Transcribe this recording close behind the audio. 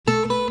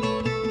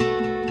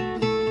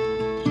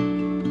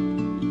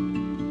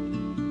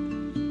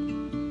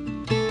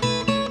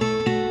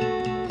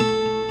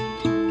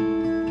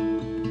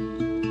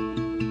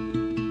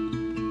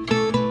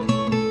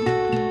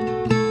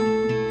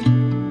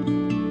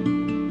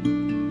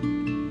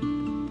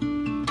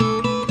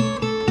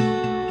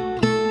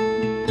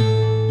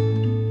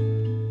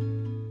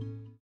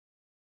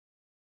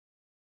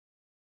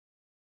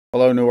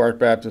Hello, Newark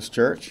Baptist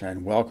Church,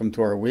 and welcome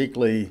to our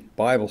weekly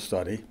Bible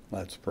study.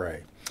 Let's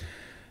pray.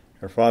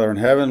 Our Father in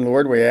heaven,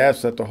 Lord, we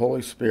ask that the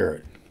Holy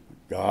Spirit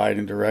guide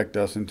and direct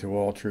us into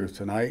all truth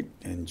tonight.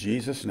 In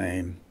Jesus'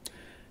 name,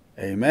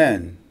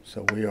 amen.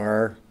 So we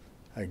are,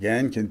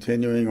 again,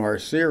 continuing our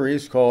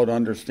series called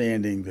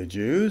Understanding the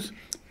Jews.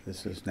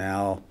 This is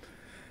now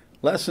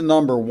lesson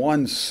number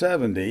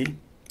 170,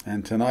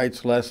 and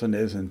tonight's lesson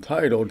is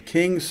entitled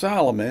King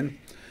Solomon,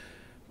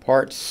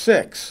 Part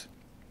 6.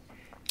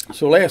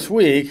 So last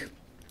week,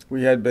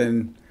 we had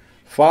been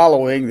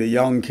following the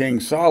young King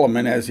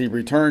Solomon as he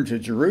returned to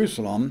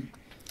Jerusalem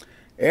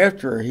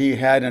after he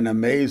had an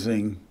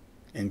amazing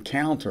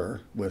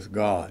encounter with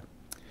God.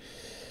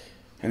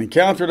 An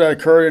encounter that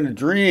occurred in a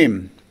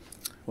dream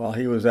while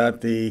he was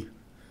at the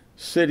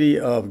city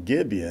of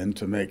Gibeon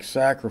to make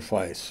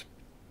sacrifice.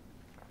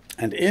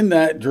 And in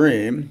that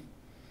dream,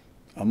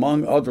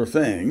 among other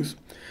things,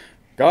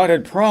 God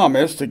had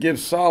promised to give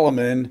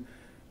Solomon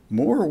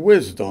more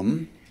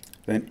wisdom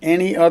than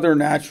any other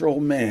natural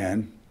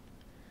man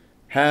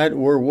had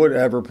or would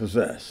ever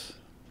possess.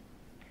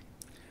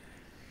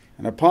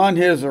 And upon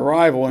his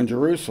arrival in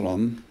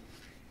Jerusalem,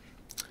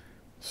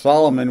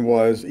 Solomon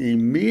was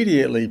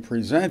immediately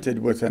presented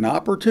with an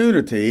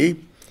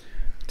opportunity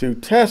to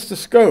test the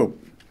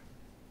scope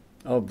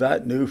of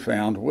that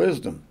newfound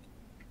wisdom.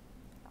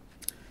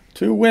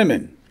 Two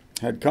women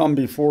had come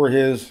before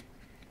his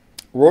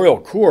royal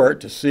court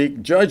to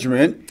seek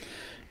judgment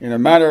in a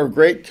matter of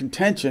great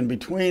contention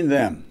between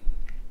them.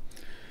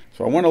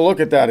 So I want to look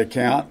at that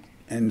account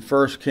in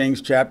 1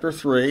 Kings chapter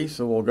 3,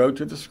 so we'll go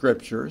to the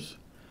scriptures.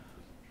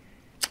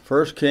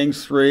 1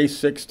 Kings 3,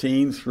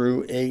 16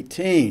 through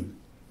 18.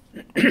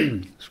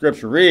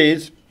 Scripture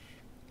reads,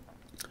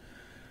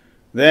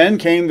 Then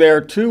came there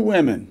two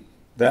women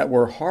that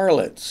were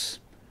harlots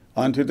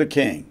unto the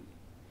king,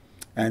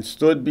 and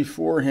stood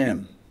before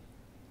him.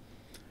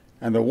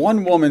 And the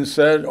one woman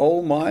said,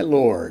 O my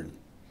Lord,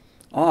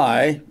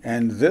 I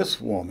and this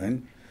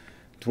woman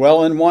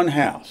dwell in one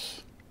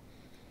house,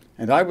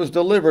 and I was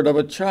delivered of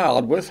a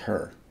child with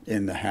her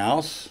in the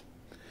house.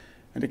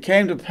 And it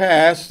came to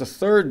pass the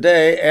third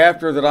day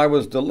after that I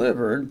was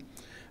delivered,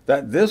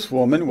 that this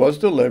woman was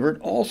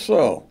delivered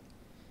also,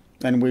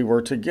 and we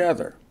were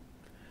together.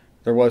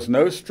 There was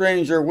no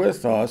stranger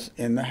with us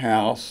in the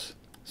house,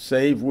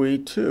 save we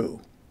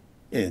two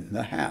in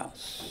the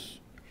house.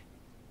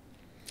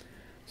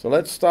 So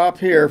let's stop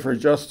here for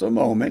just a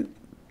moment.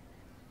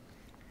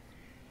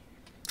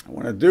 I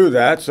want to do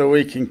that so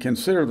we can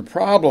consider the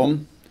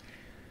problem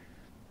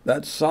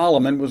that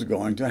Solomon was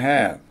going to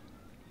have.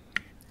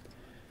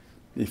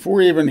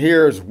 Before he even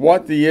hears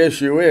what the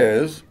issue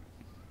is,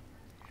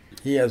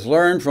 he has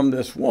learned from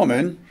this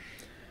woman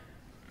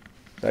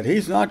that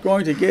he's not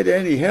going to get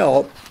any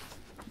help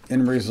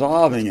in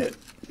resolving it.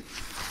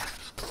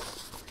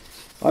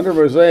 Under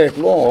Mosaic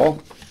law,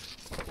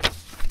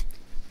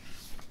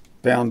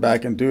 found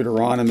back in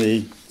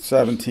Deuteronomy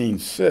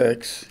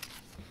 17:6,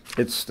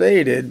 it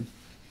stated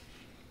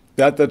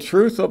that the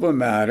truth of a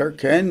matter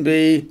can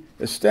be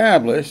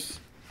established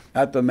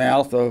at the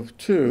mouth of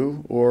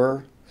two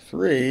or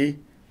three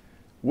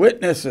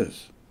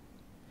witnesses.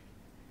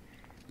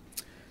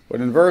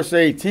 But in verse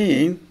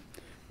 18,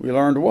 we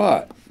learned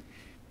what?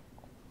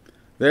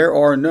 There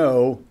are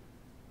no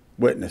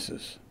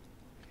witnesses.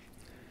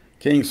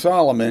 King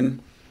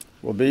Solomon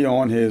will be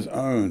on his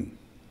own.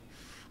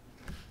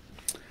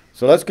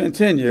 So let's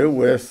continue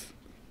with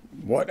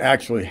what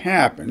actually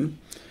happened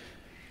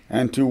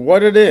and to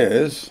what it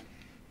is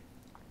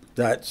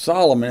that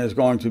Solomon is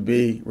going to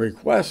be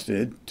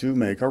requested to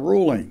make a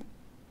ruling.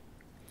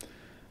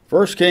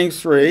 1 Kings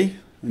 3,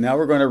 and now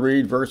we're going to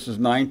read verses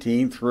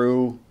 19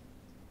 through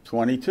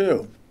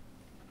 22.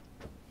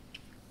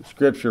 The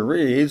scripture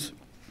reads,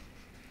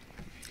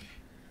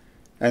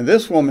 And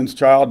this woman's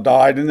child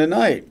died in the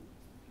night,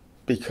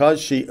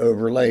 because she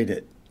overlaid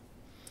it.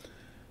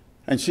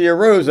 And she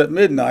arose at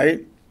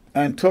midnight,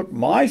 and took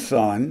my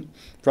son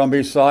from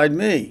beside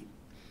me,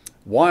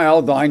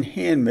 while thine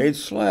handmaid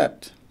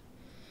slept,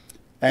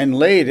 and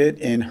laid it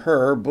in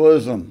her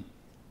bosom,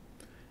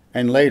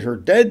 and laid her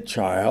dead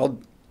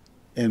child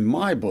in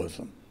my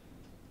bosom.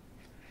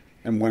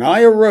 And when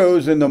I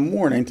arose in the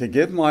morning to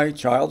give my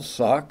child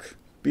suck,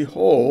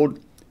 behold,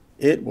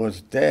 it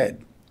was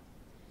dead.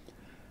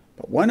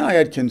 But when I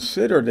had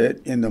considered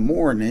it in the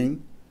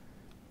morning,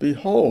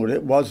 behold,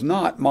 it was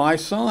not my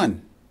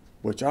son,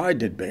 which I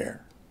did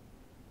bear.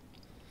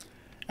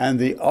 And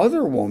the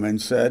other woman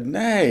said,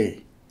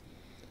 Nay,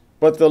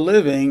 but the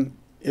living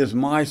is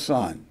my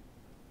son,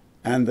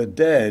 and the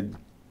dead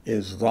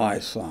is thy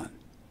son.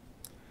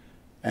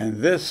 And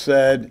this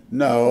said,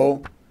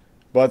 No,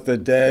 but the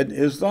dead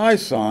is thy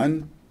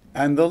son,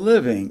 and the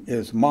living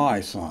is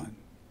my son.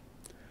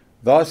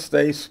 Thus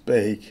they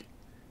spake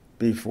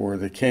before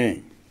the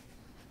king.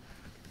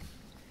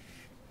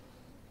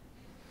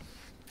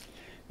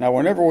 Now,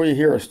 whenever we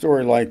hear a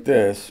story like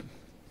this,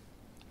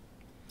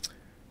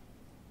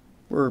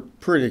 we're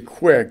pretty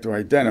quick to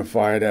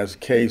identify it as a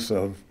case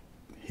of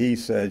he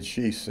said,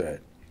 she said,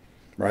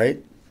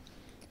 right?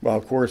 Well,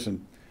 of course,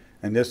 in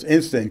In this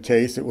instant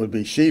case, it would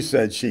be she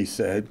said, she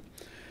said.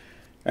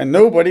 And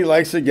nobody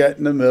likes to get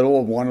in the middle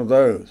of one of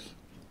those.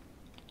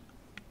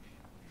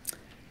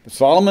 But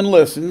Solomon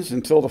listens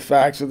until the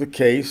facts of the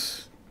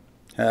case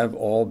have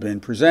all been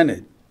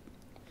presented.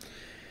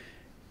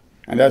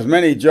 And as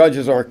many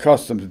judges are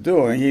accustomed to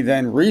doing, he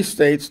then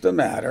restates the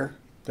matter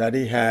that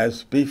he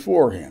has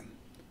before him,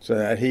 so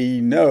that he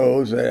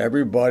knows that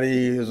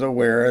everybody is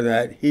aware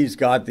that he's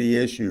got the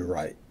issue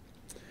right.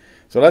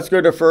 So let's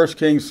go to 1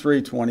 Kings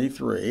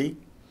 3:23.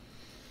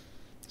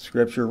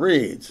 Scripture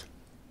reads,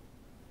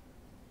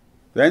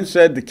 Then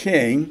said the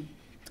king,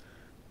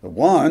 The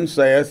one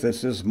saith,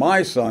 This is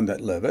my son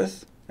that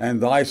liveth,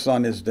 and thy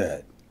son is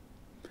dead.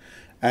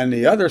 And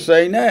the other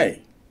say,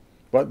 Nay,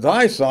 but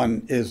thy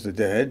son is the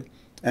dead,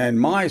 and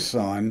my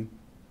son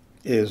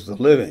is the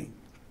living.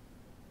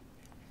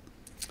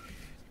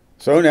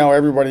 So now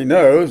everybody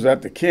knows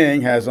that the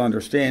king has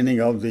understanding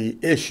of the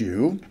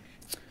issue.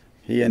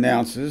 He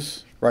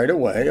announces right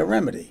away a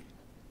remedy.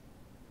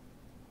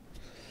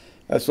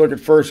 Let's look at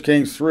 1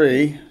 Kings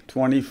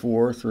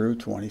 3:24 through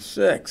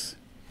 26.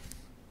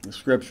 The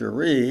scripture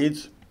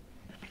reads,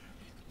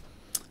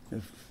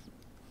 if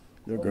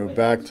you'll go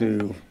back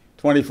to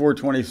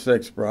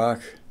 24:26,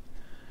 Brock.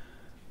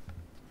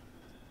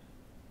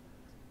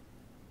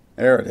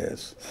 There it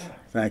is.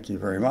 Thank you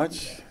very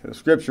much. The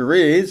scripture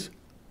reads,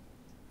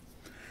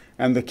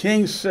 And the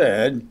king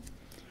said,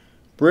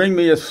 Bring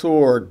me a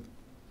sword.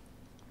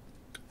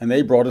 And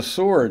they brought a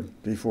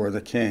sword before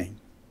the king.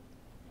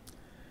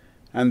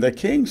 And the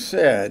king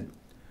said,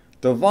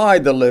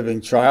 Divide the living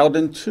child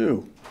in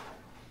two,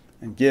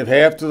 and give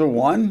half to the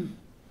one,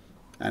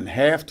 and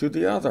half to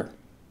the other.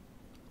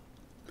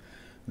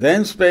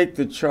 Then spake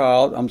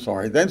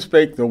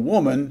the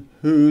woman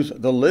whose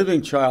the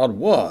living child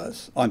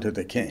was unto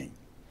the king,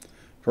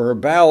 for her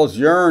bowels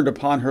yearned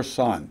upon her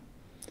son.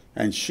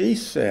 And she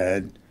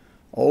said,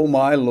 O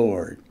my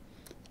lord,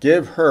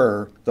 give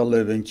her the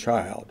living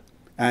child,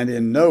 and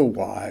in no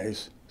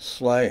wise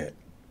slay it.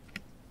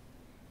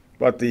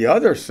 But the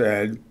other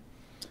said,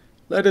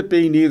 Let it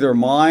be neither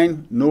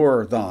mine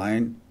nor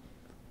thine,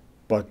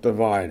 but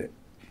divide it.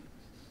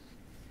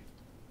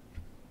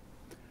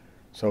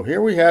 So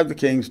here we have the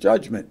king's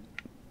judgment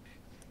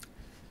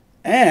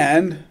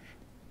and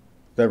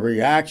the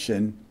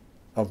reaction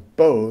of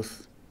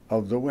both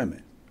of the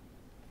women.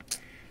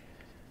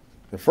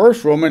 The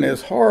first woman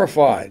is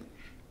horrified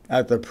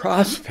at the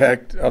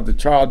prospect of the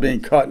child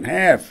being cut in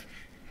half,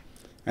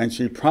 and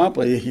she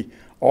promptly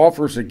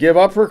offers to give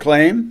up her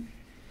claim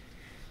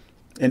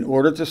in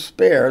order to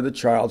spare the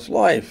child's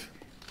life.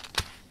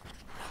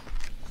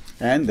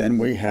 And then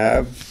we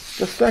have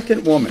the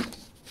second woman.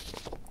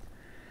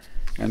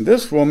 And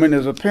this woman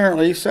is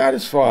apparently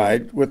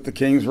satisfied with the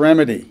king's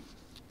remedy.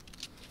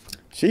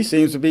 She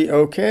seems to be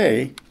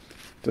okay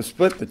to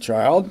split the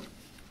child,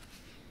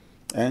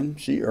 and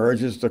she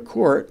urges the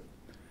court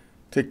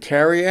to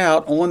carry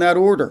out on that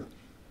order.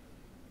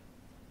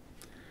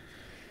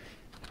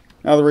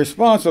 Now, the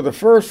response of the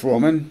first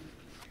woman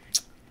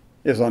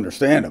is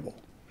understandable.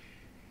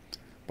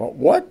 But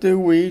what do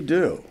we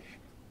do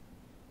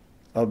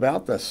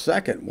about the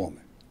second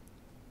woman?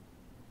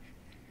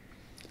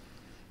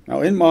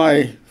 Now, in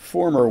my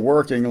former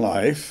working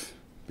life,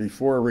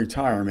 before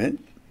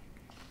retirement,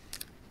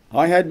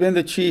 I had been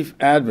the chief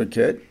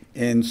advocate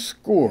in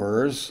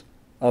scores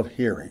of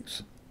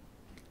hearings.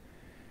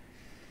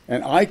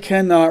 And I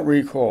cannot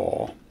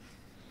recall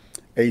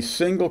a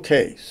single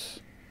case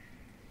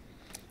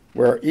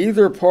where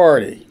either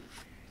party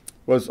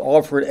was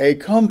offered a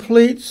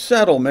complete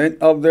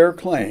settlement of their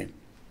claim.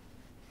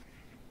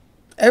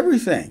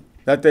 Everything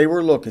that they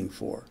were looking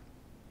for,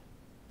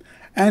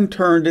 and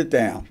turned it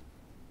down.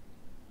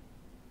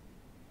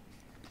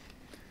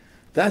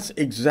 That's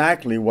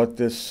exactly what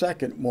this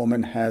second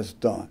woman has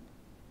done.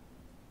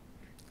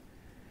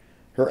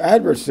 Her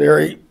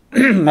adversary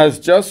has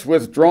just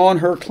withdrawn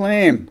her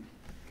claim,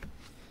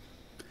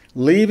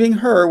 leaving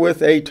her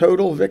with a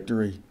total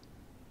victory.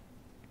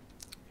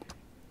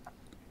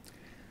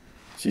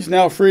 She's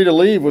now free to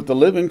leave with the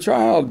living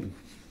child.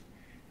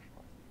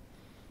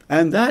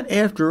 And that,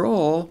 after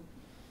all,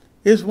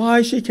 is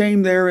why she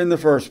came there in the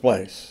first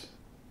place.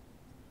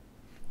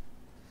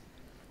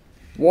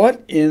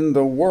 What in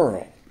the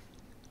world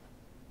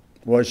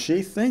was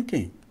she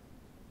thinking?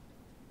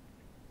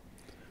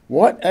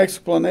 What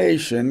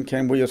explanation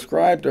can we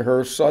ascribe to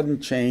her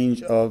sudden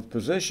change of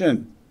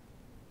position?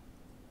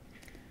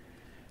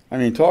 I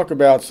mean, talk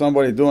about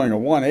somebody doing a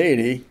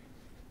 180.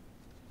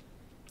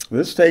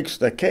 This takes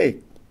the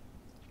cake.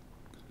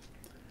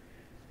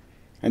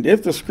 And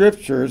if the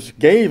scriptures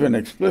gave an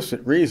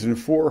explicit reason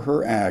for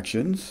her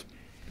actions,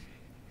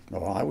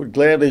 well, I would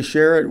gladly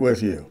share it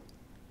with you.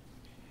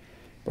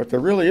 But there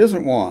really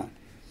isn't one.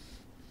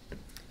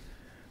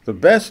 The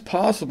best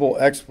possible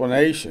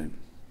explanation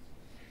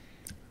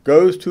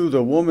goes to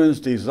the woman's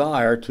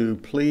desire to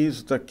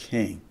please the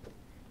king.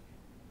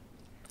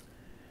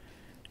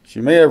 She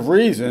may have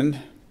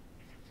reasoned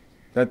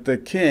that the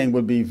king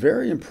would be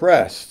very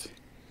impressed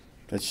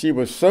that she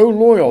was so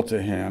loyal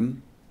to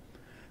him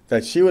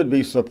that she would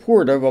be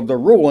supportive of the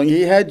ruling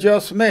he had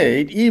just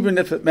made, even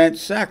if it meant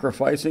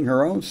sacrificing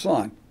her own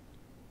son.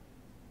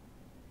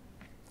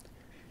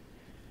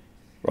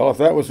 Well, if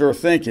that was her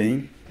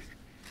thinking,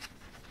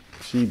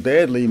 she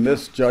badly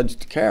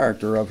misjudged the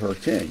character of her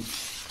king.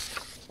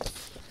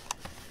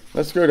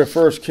 Let's go to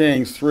 1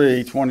 Kings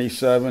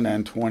 3:27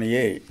 and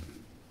 28.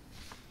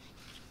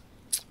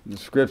 The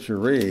scripture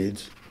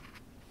reads,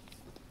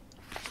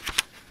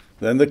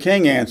 "Then the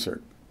king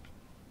answered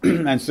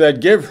and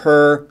said, 'Give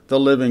her the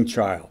living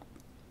child,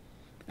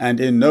 and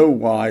in no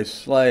wise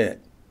slay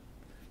it.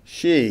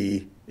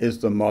 She is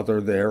the mother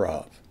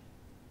thereof.'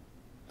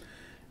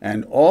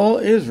 And all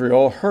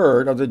Israel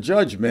heard of the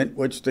judgment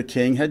which the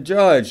king had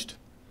judged,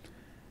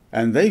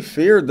 and they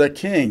feared the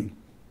king,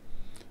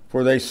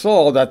 for they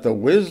saw that the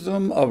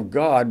wisdom of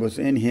God was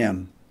in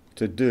him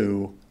to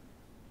do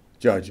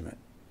judgment."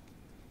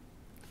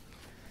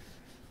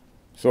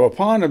 So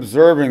upon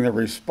observing the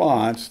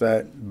response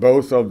that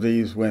both of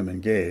these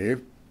women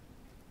gave,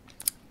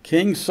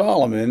 King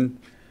Solomon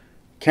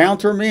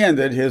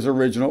countermanded his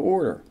original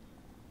order.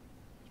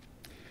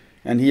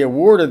 And he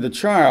awarded the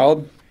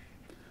child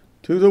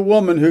to the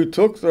woman who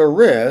took the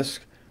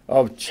risk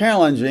of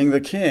challenging the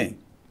king,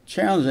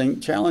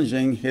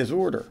 challenging his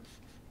order.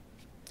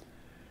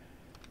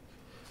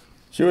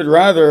 She would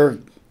rather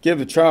give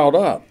the child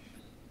up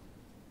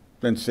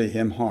than see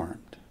him harmed.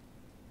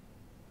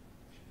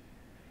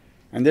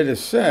 And it is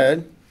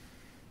said,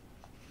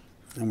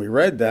 and we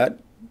read that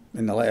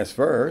in the last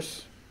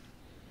verse,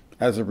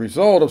 as a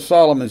result of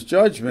Solomon's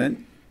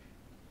judgment,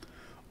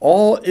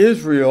 all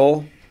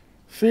Israel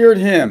feared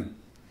him.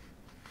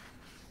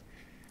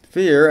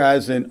 Fear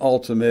as in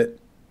ultimate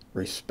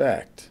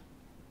respect.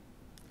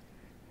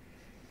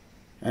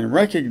 And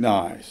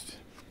recognized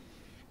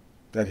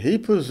that he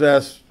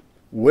possessed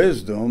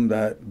wisdom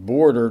that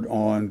bordered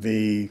on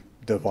the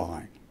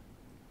divine.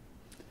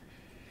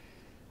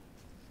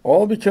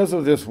 All because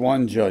of this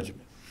one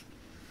judgment.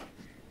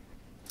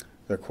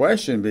 The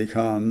question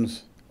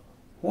becomes,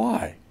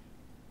 why?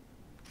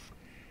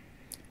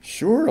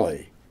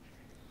 Surely,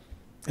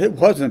 it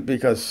wasn't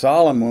because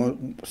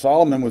Solomon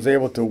was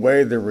able to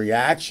weigh the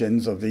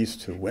reactions of these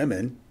two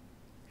women,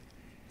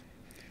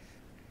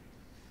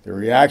 the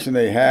reaction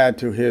they had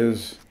to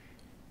his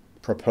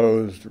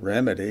proposed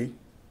remedy.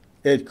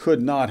 It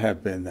could not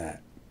have been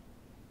that.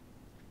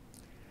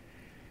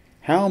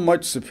 How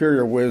much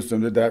superior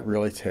wisdom did that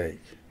really take?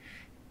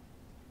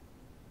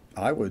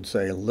 I would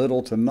say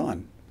little to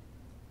none.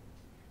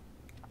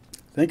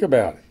 Think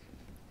about it.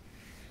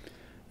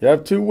 You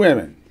have two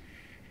women,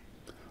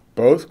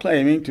 both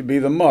claiming to be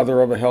the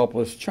mother of a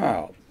helpless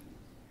child.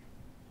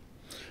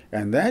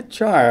 And that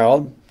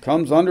child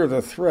comes under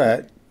the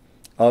threat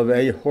of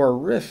a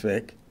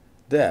horrific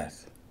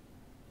death.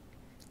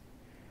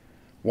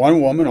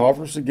 One woman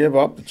offers to give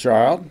up the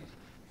child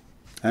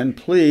and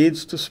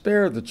pleads to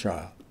spare the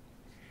child.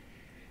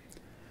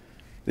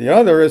 The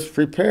other is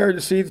prepared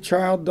to see the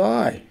child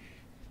die,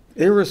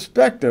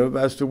 irrespective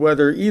as to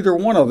whether either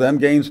one of them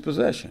gains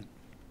possession.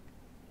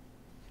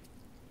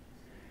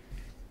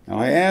 Now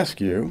I ask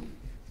you,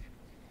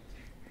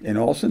 in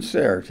all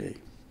sincerity,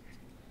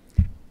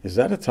 is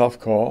that a tough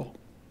call?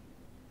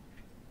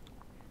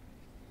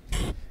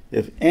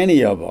 If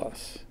any of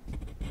us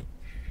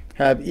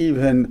have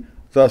even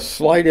the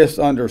slightest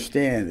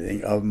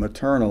understanding of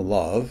maternal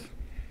love,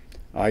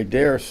 I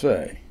dare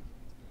say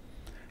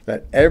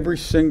that every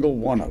single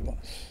one of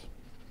us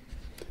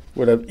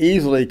would have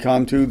easily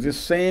come to the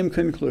same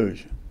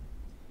conclusion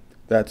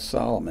that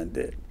Solomon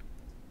did.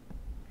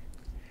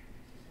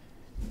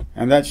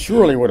 And that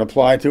surely would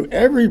apply to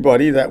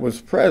everybody that was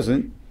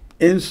present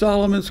in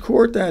Solomon's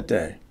court that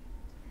day.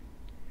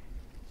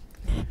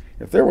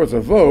 If there was a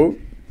vote,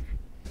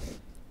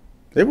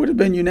 it would have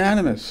been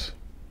unanimous.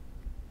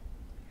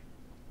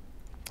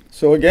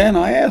 So again,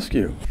 I ask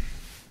you,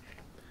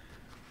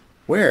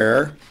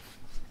 where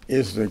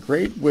is the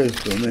great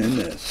wisdom in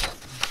this?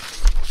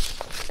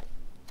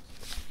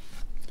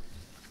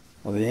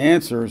 Well, the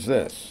answer is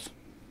this.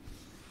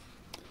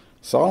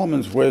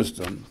 Solomon's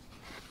wisdom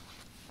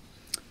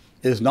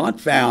is not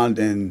found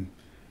in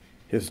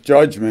his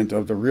judgment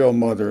of the real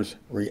mother's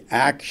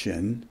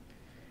reaction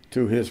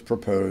to his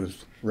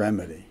proposed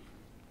remedy.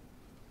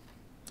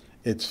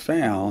 It's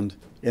found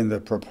in the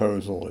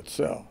proposal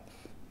itself.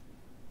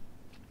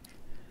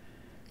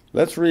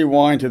 Let's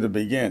rewind to the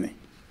beginning.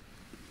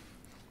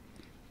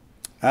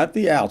 At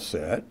the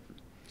outset,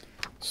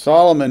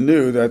 Solomon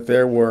knew that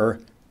there were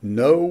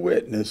no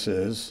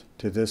witnesses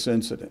to this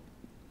incident.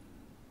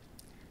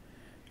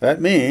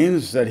 That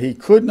means that he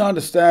could not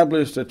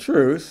establish the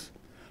truth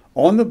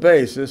on the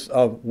basis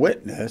of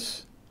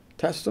witness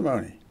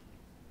testimony.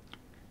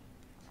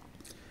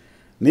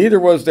 Neither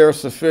was there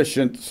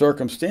sufficient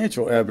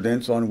circumstantial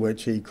evidence on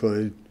which he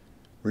could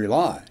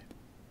rely.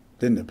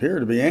 Didn't appear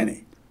to be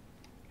any.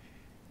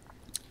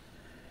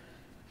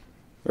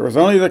 There was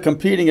only the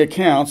competing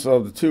accounts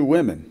of the two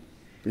women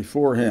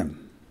before him.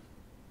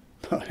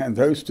 And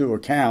those two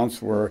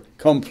accounts were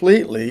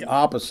completely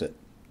opposite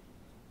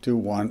to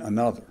one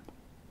another.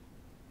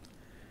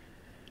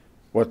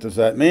 What does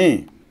that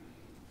mean?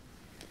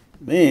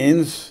 It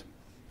means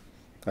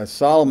that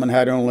Solomon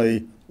had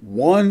only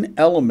one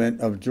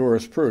element of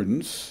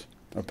jurisprudence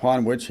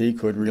upon which he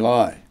could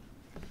rely.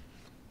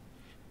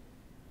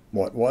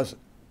 What was it?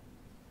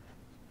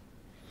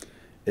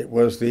 It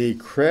was the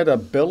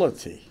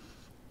credibility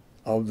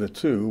of the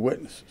two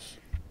witnesses.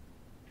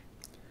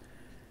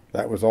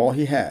 That was all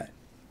he had.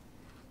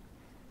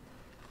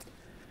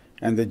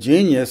 And the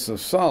genius of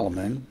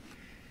Solomon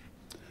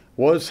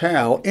was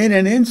how, in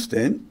an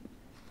instant,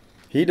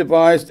 he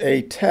devised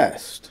a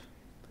test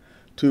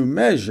to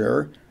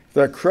measure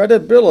the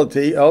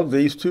credibility of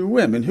these two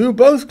women, who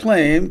both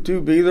claimed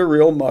to be the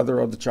real mother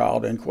of the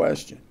child in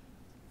question.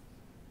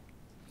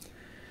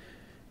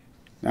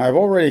 Now, I've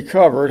already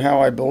covered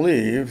how I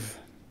believe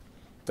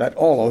that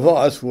all of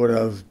us would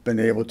have been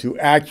able to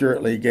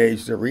accurately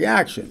gauge the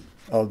reaction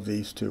of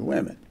these two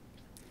women,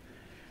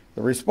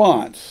 the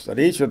response that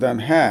each of them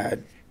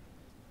had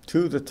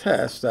to the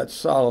test that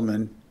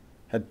Solomon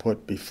had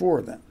put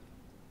before them.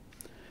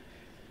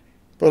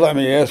 But let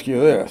me ask you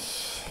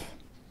this.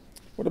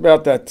 What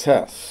about that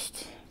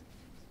test?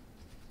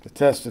 The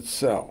test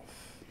itself.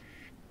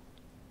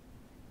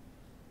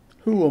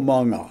 Who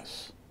among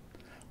us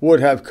would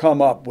have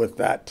come up with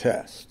that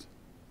test?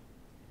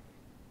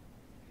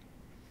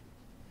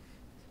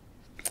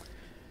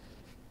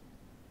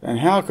 And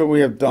how could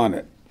we have done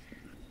it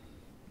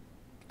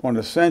on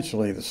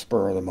essentially the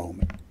spur of the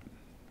moment?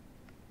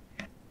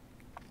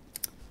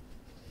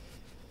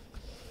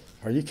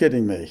 Are you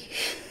kidding me?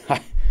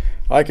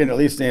 I can at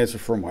least answer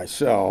for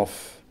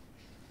myself.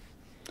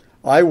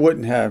 I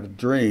wouldn't have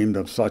dreamed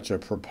of such a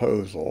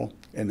proposal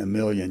in a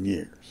million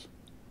years.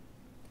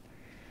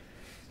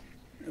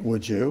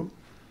 Would you?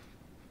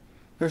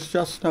 There's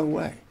just no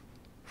way.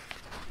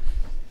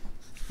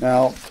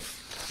 Now,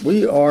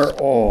 we are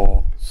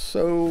all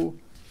so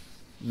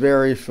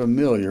very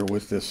familiar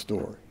with this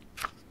story.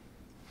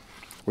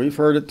 We've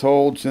heard it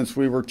told since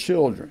we were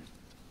children.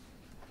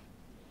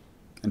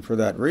 And for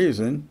that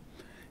reason,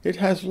 it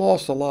has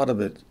lost a lot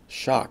of its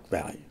shock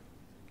value.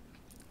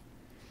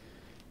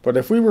 But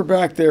if we were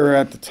back there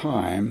at the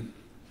time,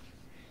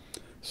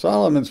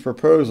 Solomon's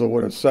proposal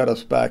would have set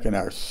us back in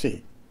our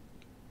seat.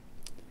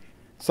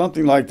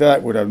 Something like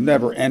that would have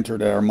never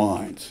entered our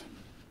minds.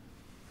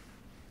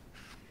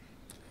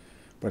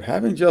 But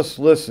having just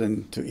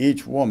listened to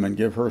each woman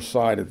give her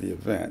side of the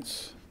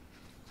events,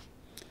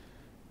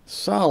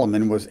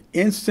 Solomon was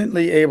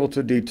instantly able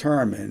to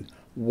determine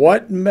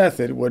what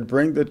method would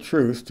bring the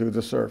truth to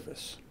the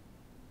surface.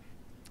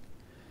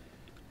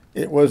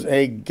 It was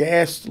a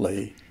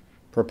ghastly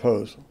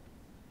proposal,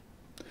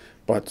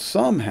 but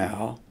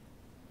somehow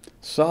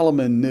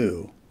Solomon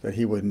knew that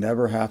he would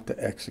never have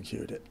to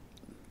execute it.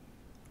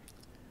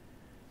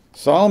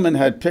 Solomon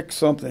had picked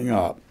something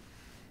up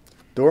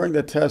during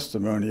the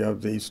testimony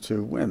of these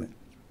two women,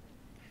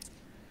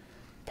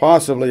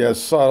 possibly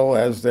as subtle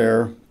as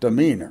their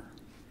demeanor.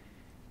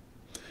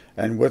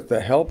 And with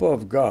the help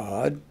of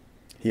God,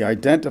 he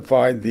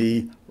identified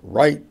the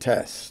right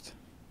test.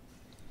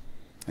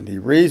 And he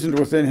reasoned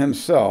within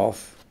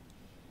himself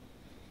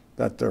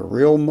that the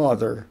real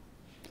mother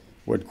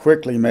would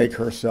quickly make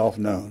herself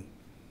known.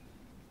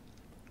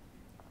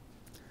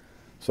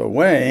 So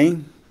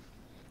weighing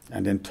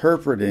and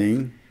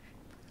interpreting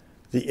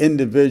the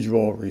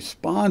individual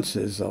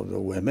responses of the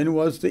women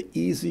was the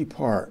easy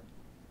part.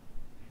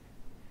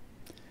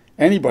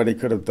 Anybody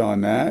could have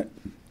done that.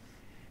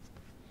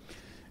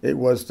 It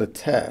was the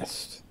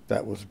test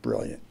that was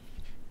brilliant.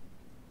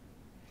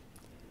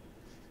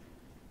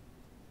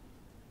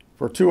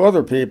 For two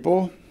other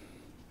people,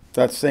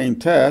 that same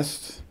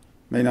test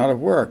may not have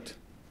worked,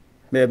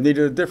 may have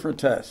needed a different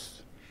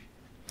test.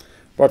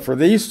 But for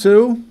these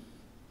two,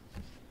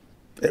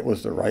 it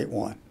was the right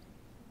one.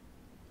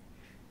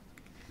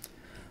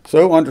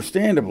 So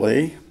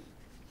understandably,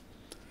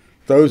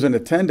 those in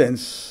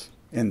attendance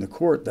in the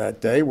court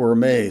that day were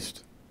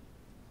amazed.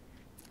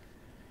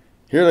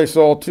 Here they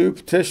saw two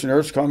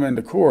petitioners come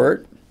into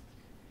court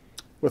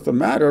with a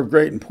matter of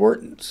great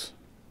importance,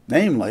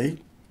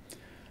 namely,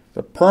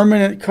 the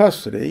permanent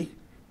custody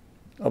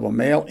of a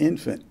male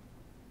infant.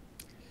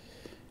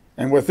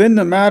 And within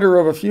the matter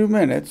of a few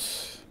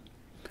minutes,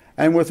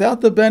 and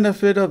without the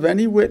benefit of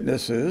any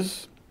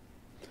witnesses,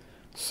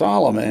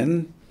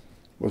 Solomon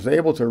was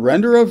able to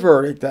render a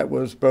verdict that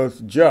was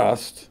both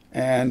just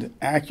and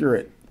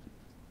accurate.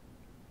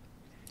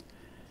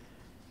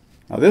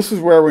 Now, this is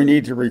where we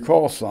need to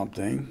recall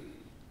something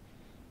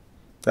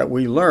that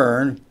we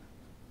learned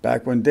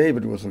back when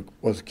David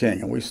was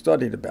king, and we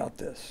studied about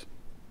this.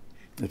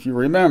 If you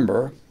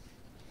remember,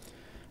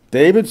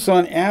 David's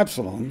son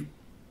Absalom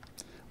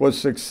was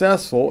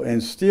successful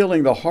in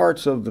stealing the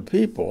hearts of the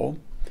people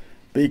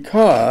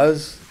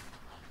because,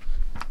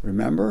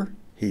 remember,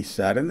 he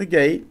sat in the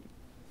gate,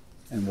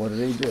 and what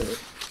did he do?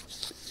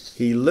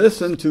 He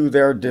listened to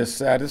their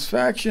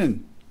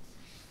dissatisfaction.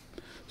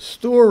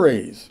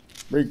 Stories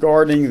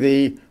regarding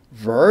the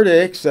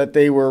verdicts that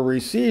they were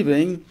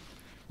receiving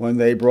when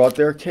they brought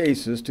their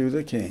cases to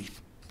the king.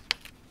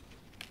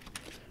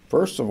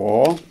 First of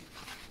all,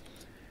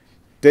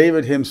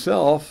 David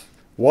himself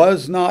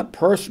was not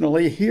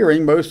personally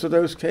hearing most of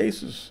those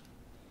cases.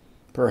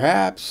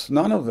 Perhaps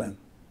none of them.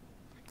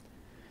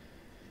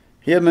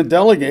 He had been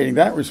delegating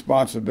that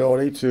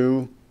responsibility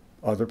to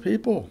other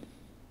people,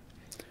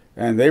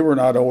 and they were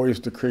not always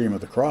the cream of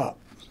the crop.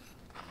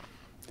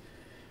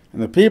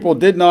 And the people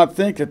did not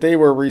think that they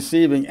were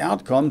receiving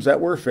outcomes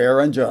that were fair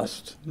and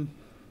just.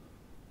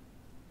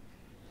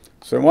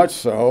 So much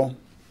so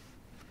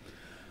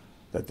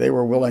that they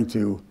were willing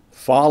to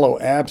follow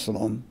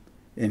Absalom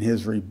in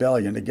his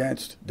rebellion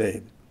against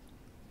David.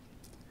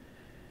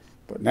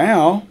 But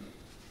now,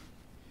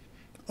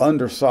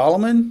 under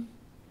Solomon,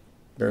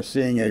 they're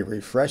seeing a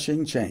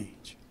refreshing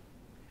change.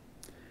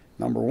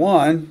 Number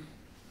one,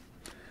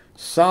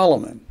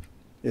 Solomon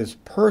is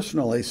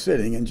personally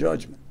sitting in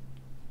judgment.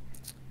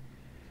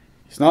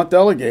 He's not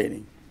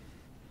delegating.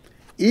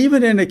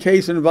 Even in a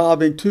case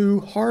involving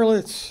two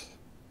harlots,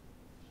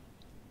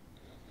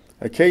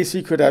 a case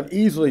he could have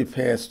easily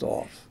passed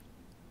off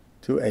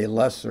to a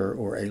lesser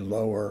or a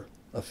lower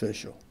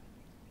official.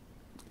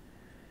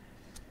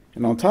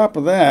 And on top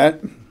of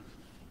that,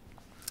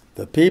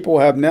 the people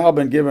have now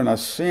been given a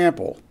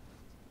sample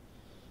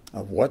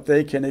of what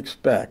they can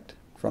expect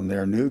from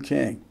their new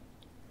king.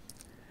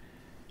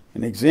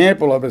 An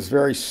example of his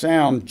very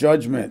sound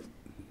judgment.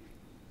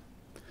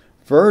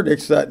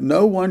 Verdicts that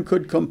no one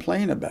could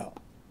complain about.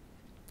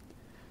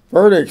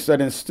 Verdicts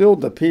that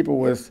instilled the people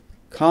with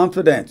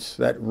confidence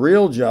that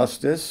real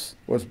justice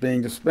was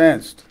being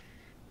dispensed.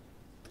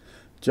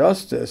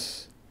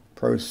 Justice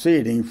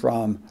proceeding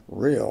from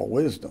real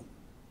wisdom.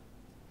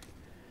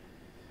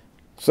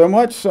 So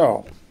much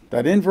so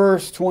that in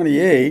verse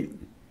 28,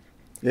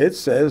 it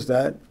says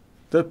that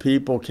the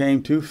people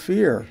came to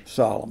fear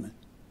Solomon.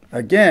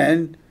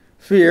 Again,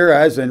 fear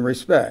as in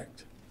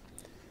respect.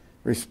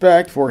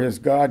 Respect for his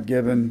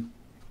God-given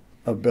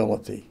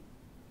ability.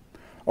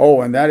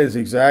 Oh, and that is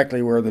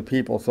exactly where the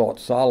people thought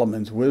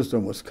Solomon's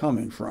wisdom was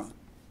coming from.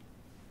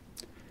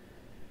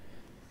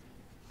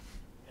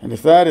 And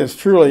if that is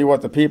truly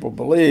what the people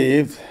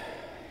believed,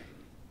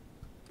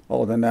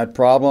 oh, then that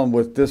problem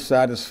with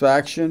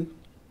dissatisfaction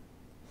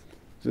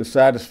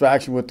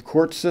with the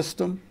court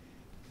system,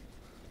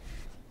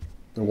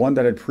 the one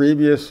that had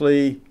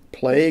previously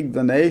plagued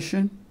the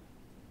nation,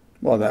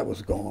 well, that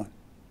was gone,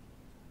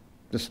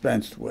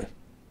 dispensed with.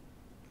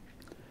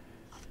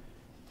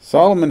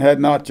 Solomon had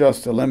not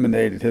just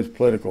eliminated his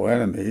political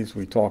enemies,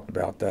 we talked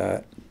about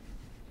that.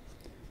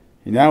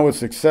 He now was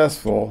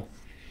successful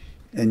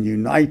in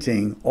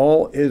uniting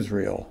all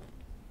Israel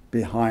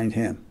behind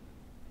him.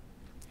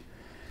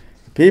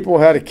 The people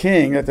had a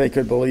king that they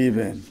could believe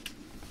in.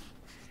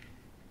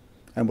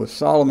 And with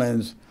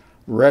Solomon's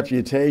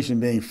reputation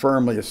being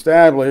firmly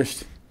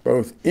established,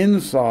 both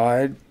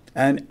inside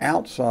and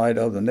outside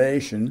of the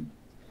nation,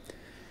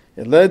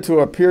 it led to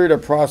a period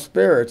of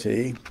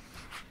prosperity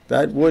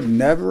that would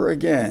never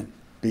again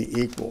be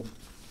equaled.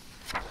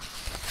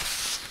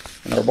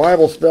 And our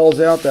Bible spells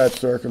out that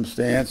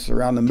circumstance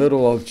around the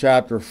middle of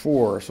chapter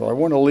 4. So I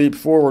want to leap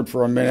forward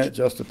for a minute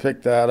just to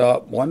pick that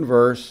up, one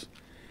verse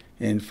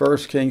in 1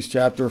 Kings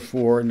chapter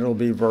 4, and it'll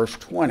be verse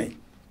 20.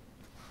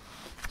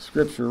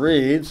 Scripture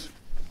reads,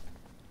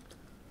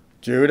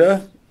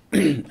 Judah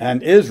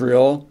and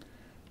Israel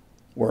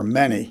were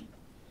many,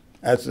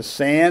 as the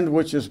sand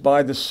which is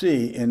by the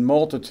sea in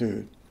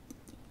multitude,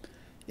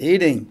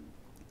 eating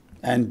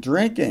and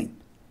drinking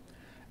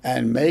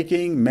and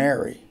making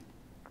merry.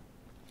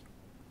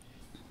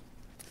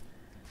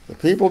 The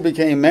people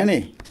became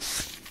many.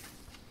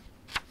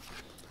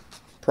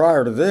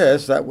 Prior to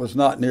this, that was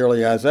not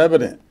nearly as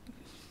evident.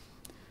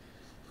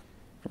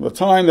 From the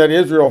time that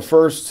Israel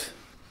first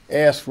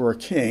asked for a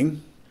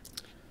king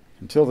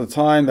until the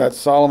time that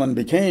Solomon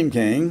became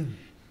king,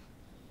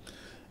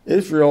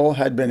 Israel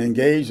had been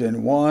engaged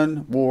in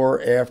one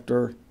war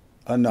after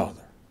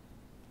another.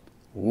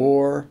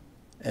 War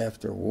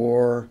after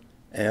war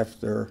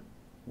after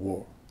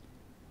war.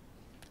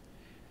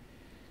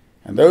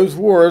 And those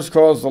wars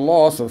caused the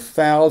loss of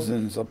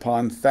thousands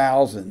upon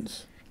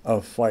thousands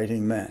of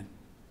fighting men.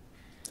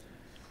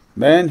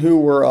 Men who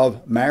were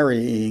of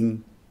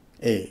marrying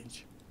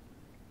age.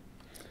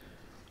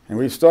 And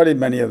we've studied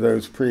many of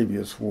those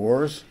previous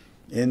wars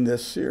in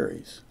this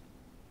series.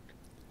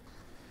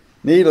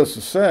 Needless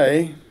to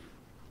say,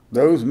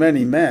 those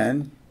many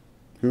men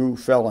who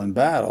fell in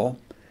battle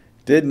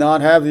did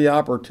not have the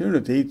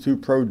opportunity to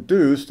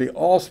produce the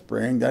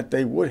offspring that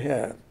they would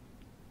have.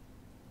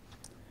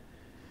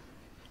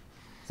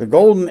 The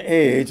Golden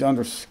Age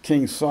under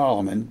King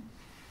Solomon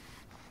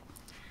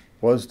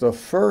was the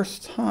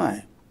first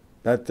time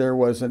that there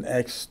was an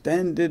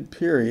extended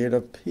period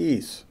of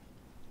peace.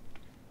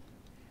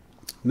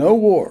 No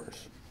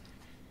wars,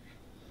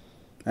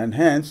 and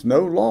hence no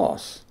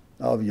loss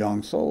of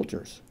young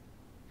soldiers.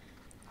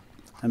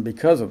 And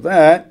because of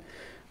that,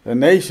 the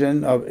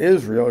nation of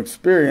Israel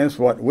experienced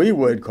what we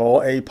would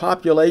call a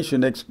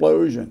population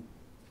explosion.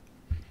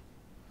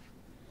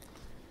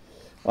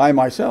 I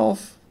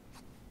myself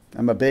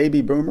am a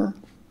baby boomer.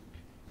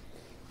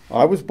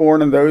 I was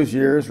born in those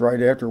years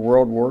right after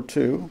World War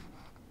II.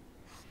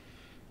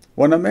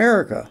 when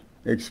America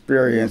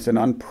experienced an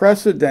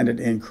unprecedented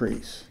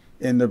increase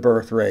in the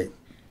birth rate,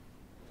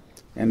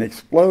 an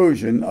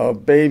explosion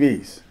of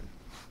babies.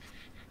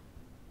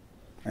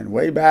 And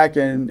way back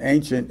in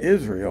ancient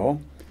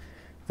Israel,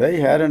 they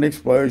had an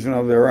explosion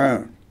of their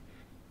own.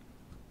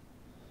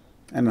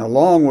 And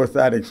along with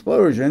that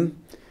explosion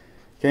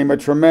came a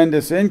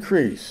tremendous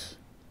increase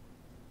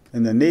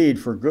in the need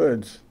for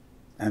goods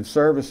and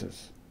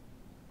services.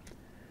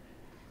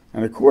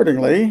 And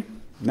accordingly,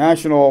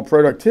 national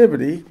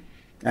productivity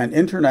and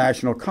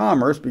international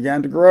commerce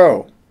began to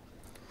grow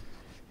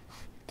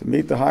to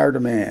meet the higher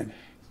demand,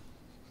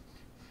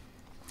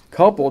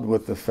 coupled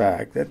with the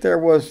fact that there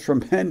was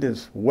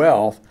tremendous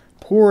wealth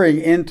pouring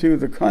into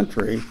the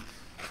country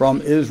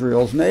from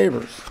Israel's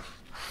neighbors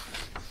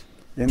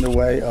in the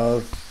way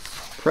of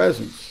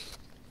presents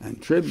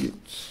and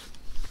tributes.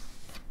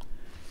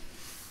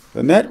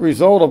 The net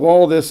result of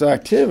all this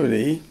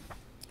activity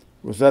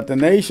was that the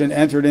nation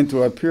entered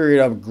into a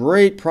period of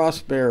great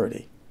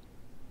prosperity.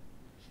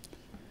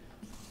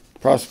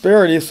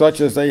 Prosperity such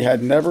as they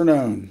had never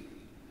known,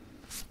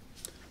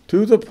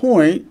 to the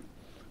point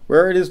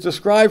where it is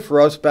described for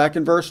us back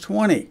in verse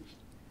 20.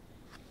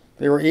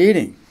 They were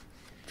eating,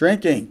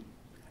 drinking,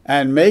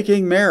 and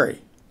making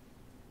merry.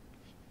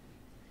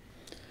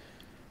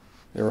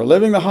 They were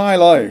living the high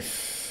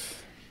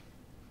life.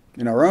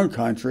 In our own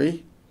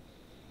country,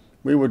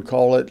 we would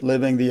call it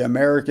living the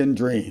American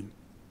dream.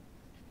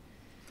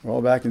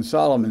 Well, back in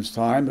Solomon's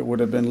time, it would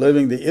have been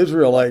living the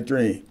Israelite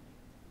dream.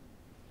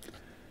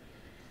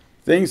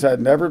 Things had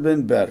never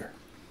been better.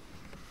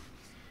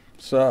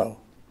 So,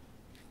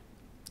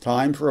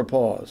 time for a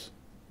pause.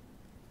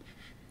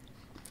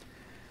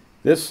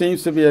 This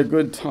seems to be a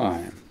good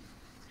time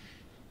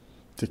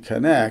to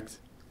connect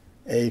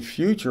a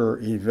future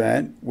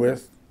event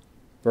with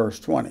verse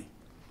 20.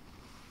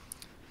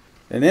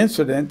 An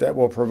incident that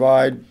will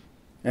provide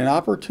an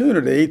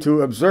opportunity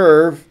to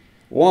observe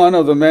one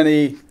of the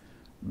many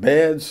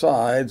bad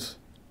sides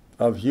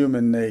of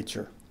human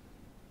nature.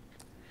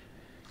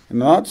 I'm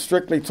not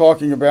strictly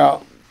talking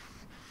about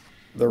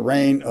the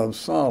reign of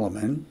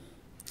Solomon,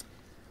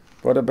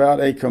 but about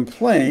a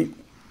complaint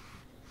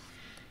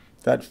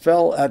that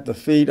fell at the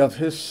feet of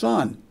his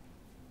son,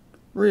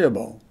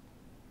 Rehoboam.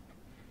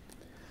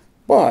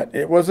 But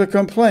it was a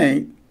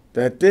complaint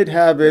that did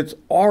have its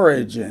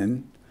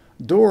origin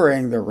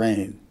during the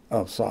reign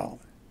of Solomon.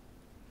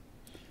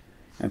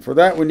 And for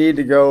that we need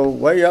to go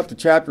way up to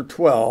chapter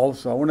 12,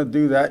 so I want to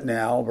do that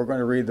now. We're going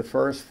to read the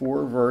first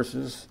 4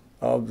 verses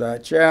of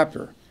that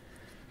chapter.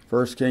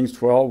 1 Kings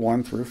 12,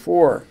 1 through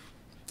 4.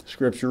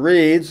 Scripture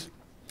reads,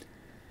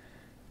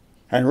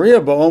 "And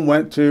Rehoboam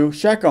went to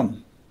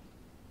Shechem,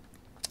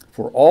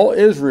 for all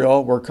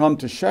Israel were come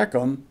to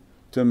Shechem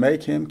to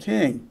make him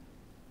king.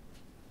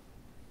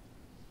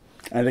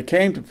 And it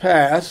came to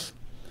pass,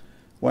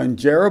 when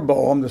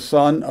Jeroboam the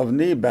son of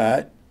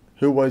Nebat,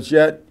 who was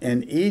yet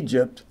in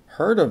Egypt,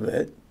 heard of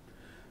it,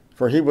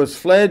 for he was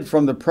fled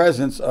from the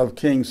presence of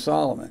King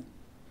Solomon,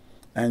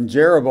 and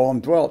Jeroboam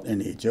dwelt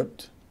in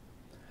Egypt,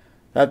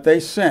 that they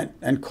sent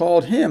and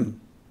called him.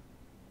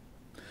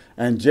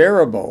 And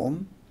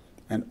Jeroboam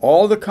and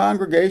all the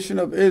congregation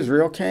of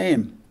Israel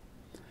came,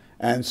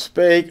 and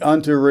spake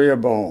unto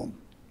Rehoboam,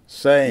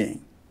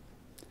 saying,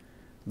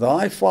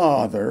 Thy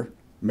father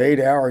made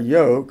our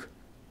yoke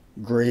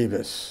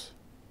grievous.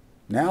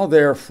 Now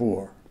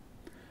therefore,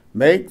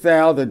 make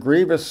thou the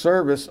grievous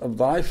service of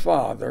thy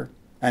father,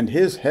 and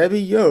his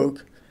heavy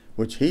yoke,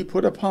 which he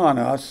put upon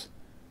us,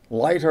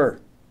 lighter,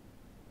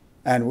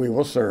 and we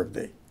will serve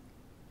thee."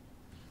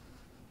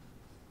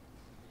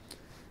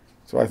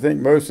 So I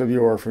think most of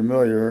you are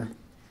familiar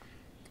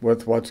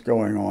with what's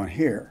going on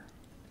here.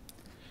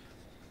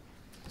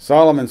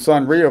 Solomon's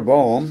son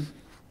Rehoboam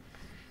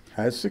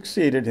has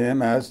succeeded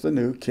him as the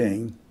new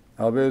king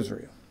of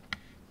Israel.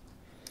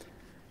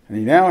 And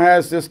he now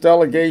has this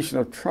delegation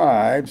of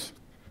tribes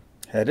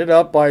headed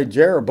up by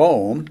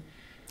Jeroboam,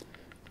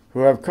 who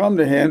have come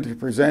to him to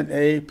present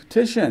a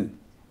petition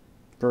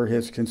for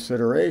his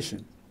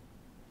consideration.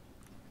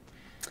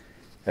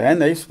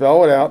 And they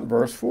spell it out in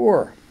verse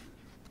 4.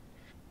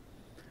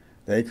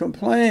 They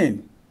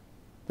complain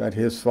that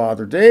his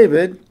father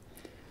David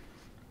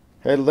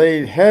had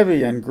laid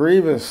heavy and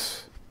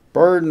grievous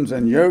burdens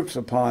and yokes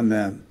upon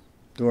them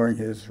during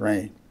his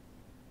reign.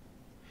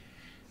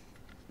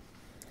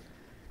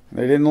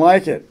 They didn't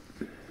like it.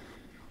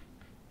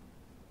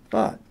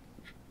 But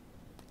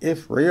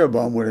if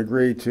Rehoboam would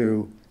agree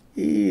to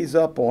ease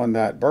up on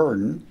that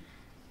burden,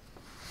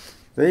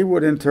 they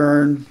would in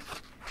turn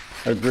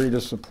agree to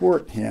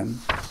support him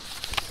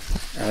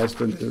as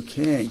the new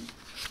king.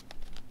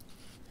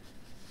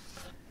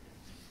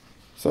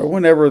 So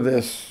whenever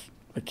this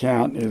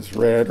account is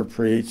read or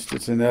preached,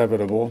 it's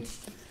inevitable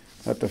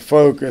that the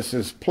focus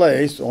is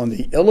placed on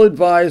the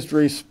ill-advised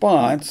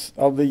response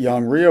of the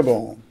young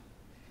Rehoboam.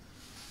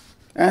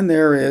 And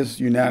there is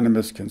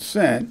unanimous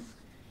consent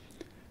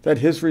that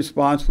his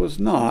response was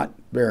not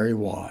very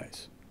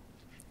wise.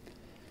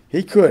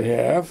 He could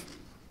have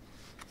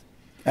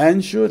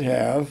and should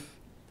have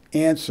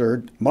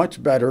answered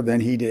much better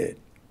than he did.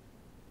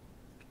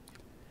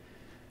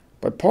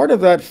 But part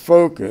of that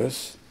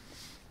focus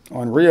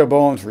on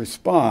Rehoboam's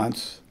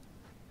response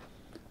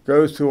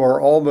goes to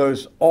our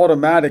almost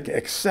automatic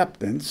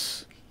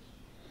acceptance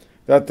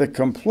that the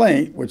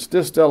complaint which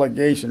this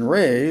delegation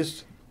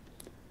raised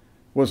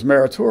was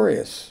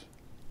meritorious.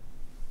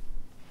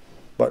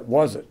 But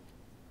was it?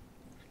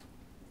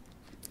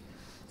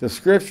 The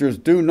scriptures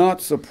do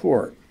not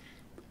support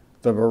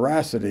the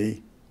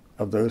veracity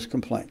of those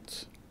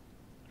complaints.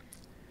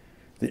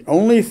 The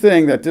only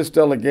thing that this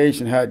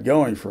delegation had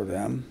going for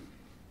them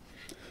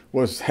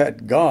was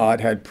that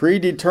God had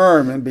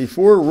predetermined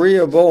before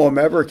Rehoboam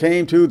ever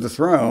came to the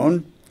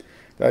throne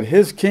that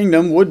his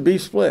kingdom would be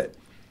split.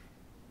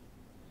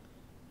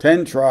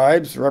 10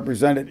 tribes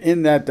represented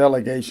in that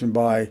delegation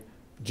by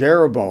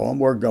Jeroboam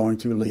were going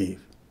to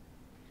leave.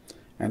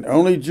 And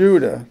only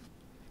Judah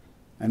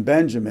and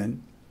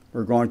Benjamin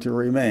were going to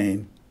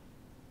remain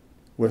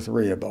with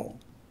Rehoboam.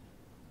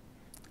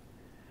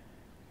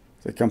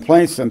 The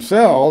complaints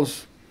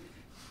themselves,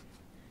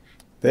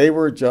 they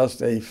were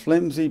just a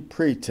flimsy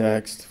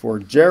pretext for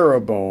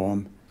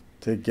Jeroboam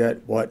to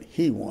get what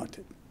he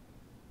wanted.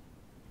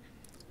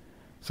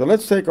 So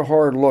let's take a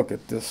hard look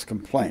at this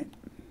complaint,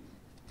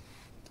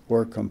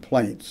 or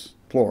complaints,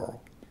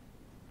 plural.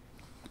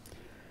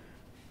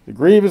 The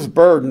grievous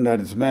burden that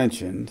is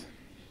mentioned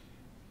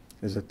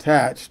is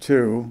attached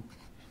to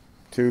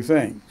two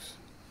things: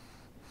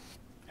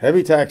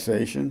 heavy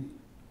taxation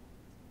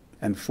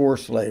and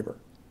forced labor.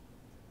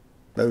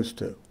 Those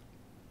two.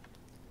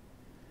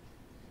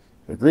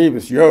 The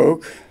grievous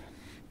yoke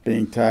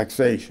being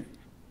taxation,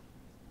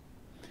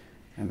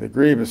 and the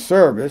grievous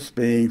service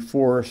being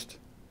forced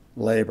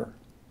labor.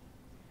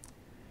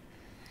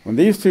 When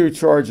these two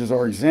charges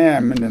are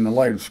examined in the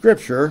light of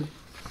Scripture,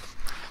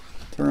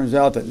 it turns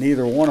out that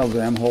neither one of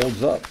them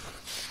holds up.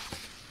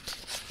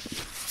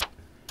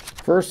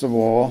 First of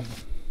all,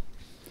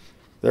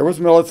 there was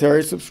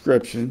military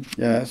subscription,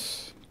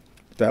 yes,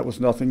 but that was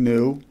nothing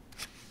new.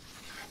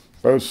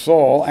 Both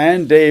Saul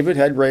and David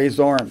had raised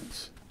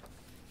armies.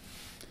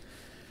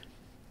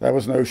 That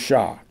was no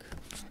shock.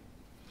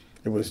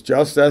 It was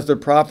just as the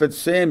prophet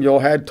Samuel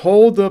had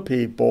told the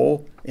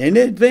people in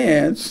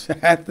advance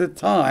at the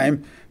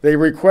time they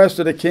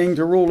requested a king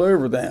to rule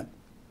over them.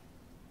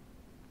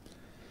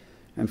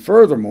 And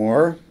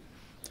furthermore,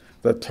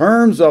 the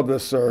terms of the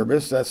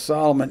service that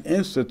Solomon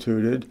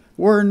instituted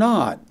were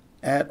not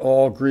at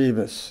all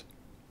grievous.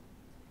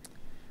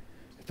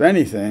 If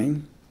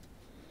anything,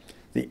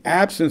 the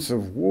absence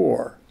of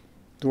war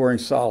during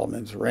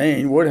Solomon's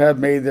reign would have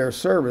made their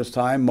service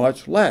time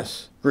much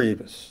less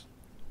grievous.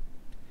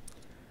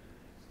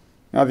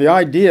 Now, the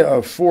idea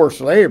of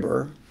forced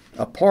labor,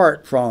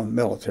 apart from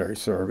military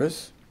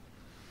service,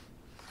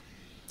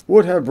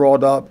 would have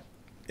brought up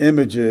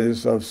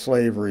images of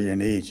slavery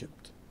in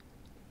Egypt,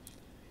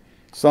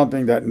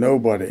 something that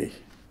nobody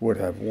would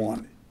have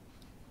wanted.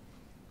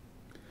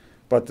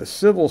 But the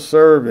civil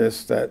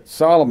service that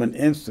Solomon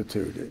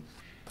instituted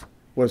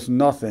was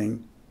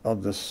nothing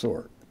of the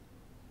sort.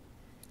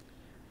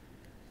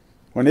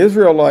 When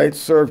Israelites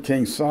served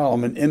King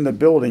Solomon in the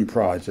building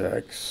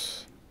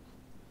projects,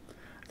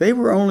 they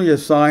were only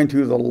assigned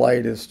to the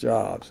lightest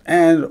jobs,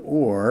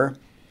 or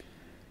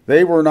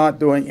they were not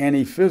doing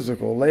any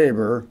physical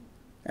labor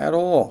at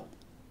all.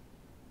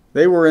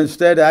 They were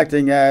instead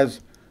acting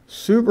as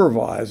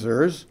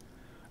supervisors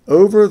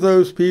over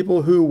those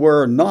people who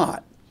were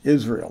not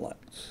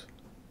Israelites.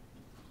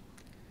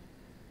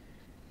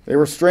 They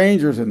were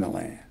strangers in the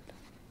land,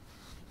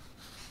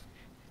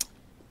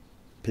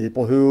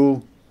 people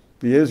who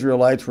the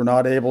Israelites were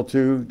not able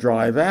to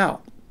drive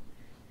out,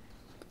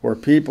 or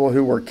people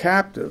who were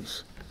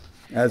captives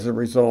as a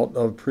result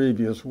of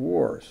previous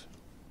wars.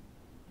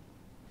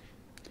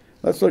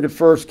 Let's look at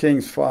 1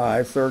 Kings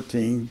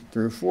 5:13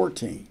 through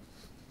 14.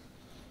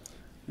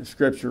 The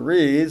scripture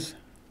reads,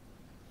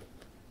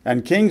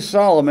 "And King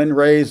Solomon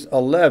raised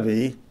a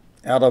levy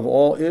out of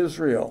all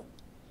Israel,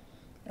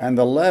 and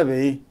the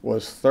levy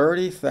was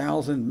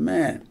 30,000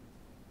 men.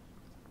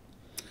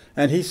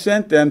 And he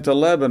sent them to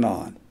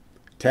Lebanon,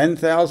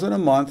 10,000 a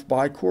month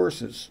by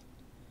courses.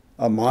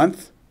 A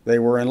month they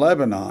were in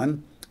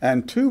Lebanon,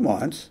 and 2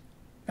 months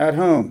at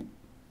home.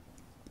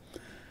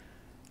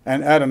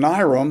 And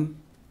Adoniram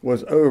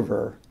was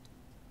over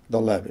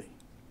the levy."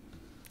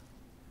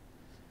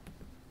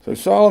 So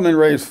Solomon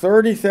raised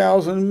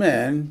 30,000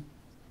 men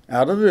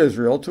out of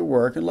Israel to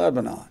work in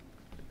Lebanon.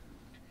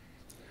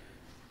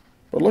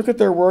 But look at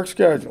their work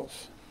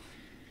schedules.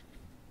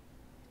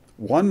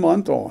 1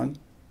 month on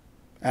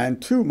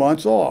and 2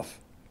 months off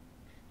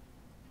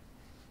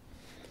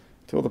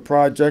till the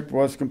project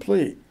was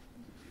complete.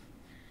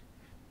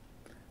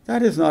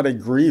 That is not a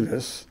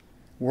grievous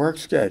work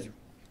schedule.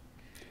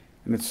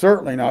 And it's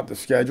certainly not the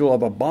schedule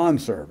of a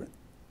bondservant.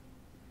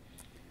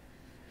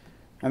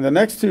 And the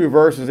next 2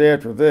 verses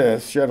after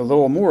this shed a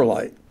little more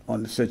light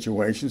on the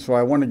situation, so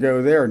I want to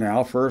go there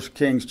now. 1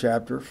 Kings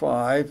chapter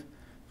 5,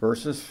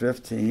 verses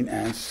 15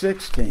 and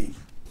 16.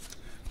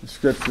 The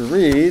scripture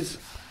reads,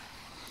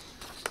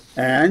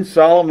 And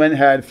Solomon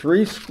had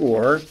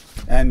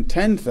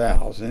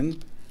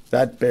 70,010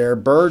 that bare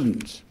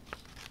burdens,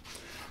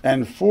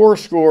 and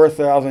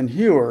 80,000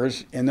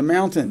 hewers in the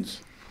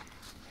mountains,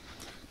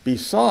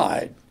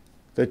 beside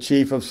the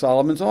chief of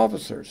Solomon's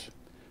officers,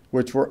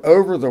 which were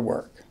over the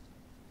work,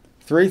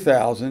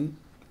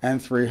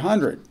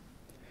 3,300,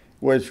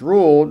 which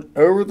ruled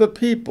over the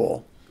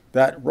people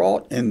that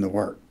wrought in the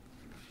work.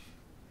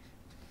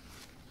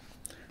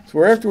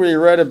 So after we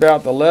read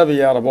about the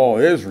levy out of all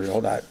Israel,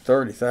 that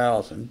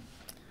 30,000,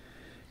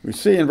 we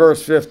see in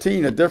verse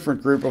 15 a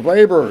different group of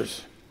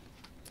laborers.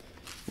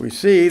 We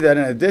see that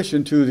in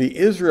addition to the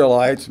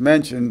Israelites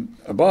mentioned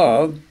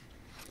above,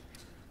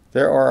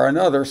 there are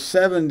another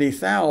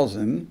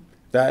 70,000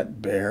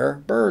 that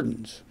bear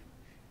burdens,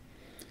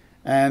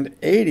 and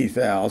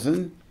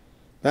 80,000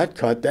 that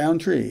cut down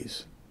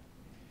trees.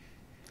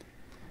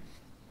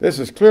 This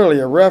is clearly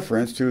a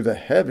reference to the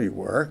heavy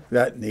work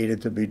that needed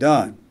to be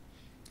done,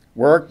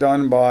 work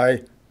done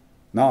by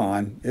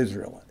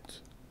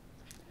non-Israelites.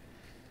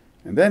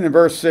 And then in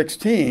verse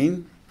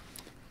 16,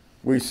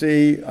 we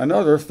see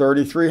another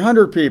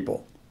 3,300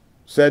 people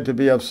said to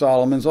be of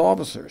Solomon's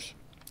officers.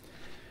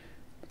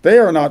 They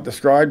are not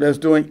described as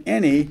doing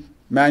any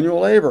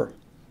manual labor.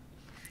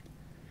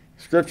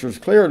 Scripture is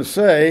clear to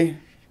say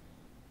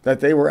that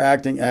they were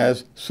acting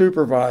as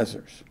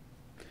supervisors,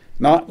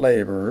 not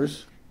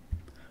laborers,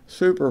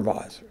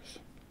 supervisors.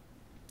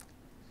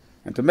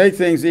 And to make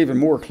things even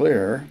more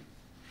clear,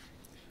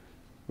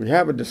 we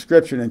have a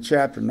description in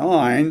chapter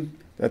 9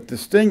 that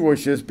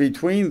distinguishes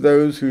between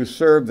those who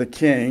serve the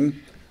king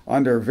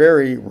under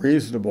very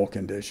reasonable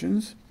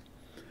conditions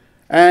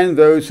and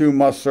those who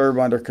must serve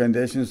under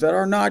conditions that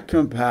are not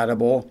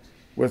compatible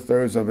with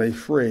those of a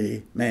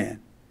free man.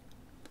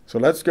 So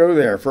let's go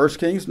there. 1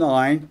 Kings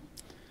 9,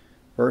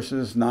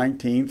 verses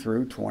 19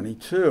 through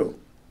 22.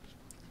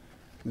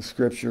 The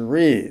scripture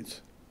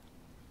reads,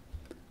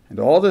 "And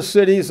all the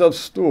cities of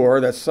store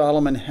that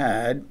Solomon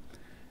had,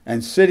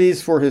 and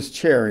cities for his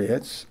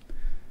chariots,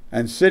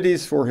 and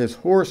cities for his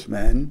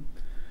horsemen,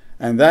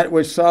 and that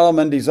which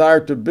Solomon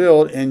desired to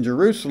build in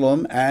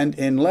Jerusalem and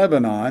in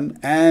Lebanon,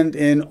 and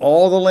in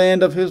all the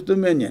land of his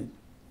dominion.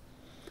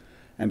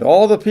 And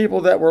all the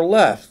people that were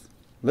left,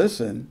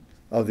 listen,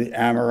 of the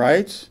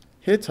Amorites,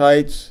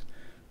 Hittites,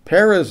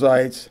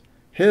 Perizzites,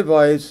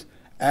 Hivites,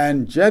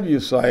 and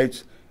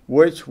Jebusites,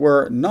 which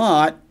were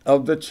not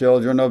of the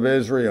children of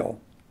Israel.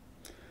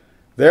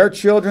 Their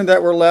children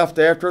that were left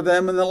after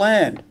them in the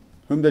land,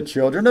 whom the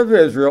children of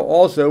Israel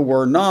also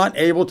were not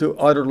able to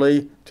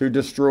utterly to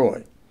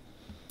destroy.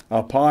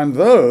 Upon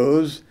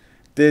those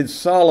did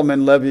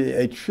Solomon levy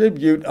a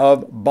tribute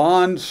of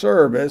bond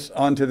service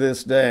unto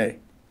this day.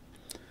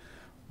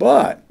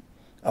 But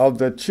of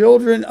the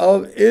children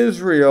of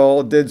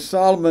Israel did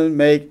Solomon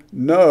make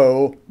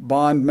no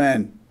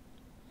bondmen,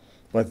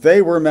 but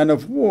they were men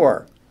of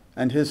war,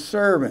 and his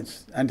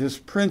servants, and his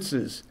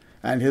princes,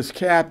 and his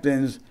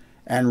captains,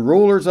 and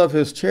rulers of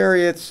his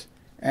chariots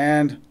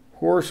and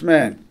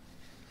horsemen."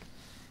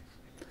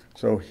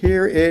 So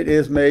here it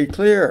is made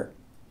clear.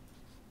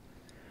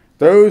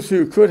 Those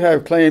who could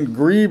have claimed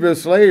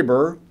grievous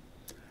labor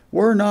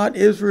were not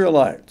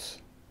Israelites.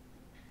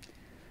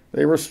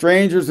 They were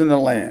strangers in the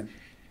land.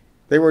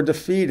 They were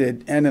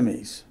defeated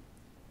enemies.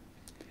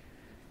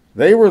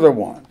 They were the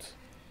ones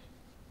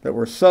that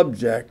were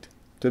subject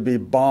to be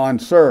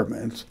bond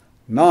servants,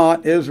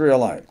 not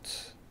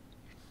Israelites.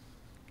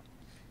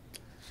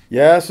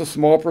 Yes, a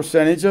small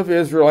percentage of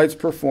Israelites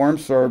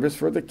performed service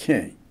for the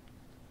king.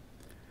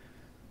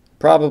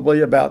 Probably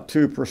about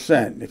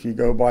 2% if you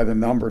go by the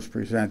numbers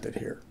presented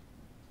here.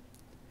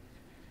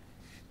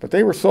 But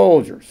they were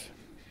soldiers,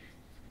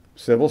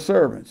 civil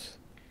servants,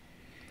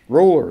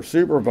 rulers,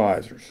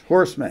 supervisors,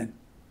 horsemen.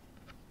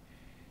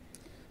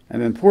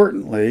 And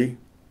importantly,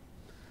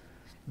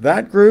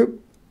 that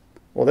group,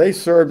 well, they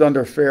served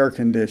under fair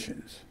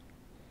conditions.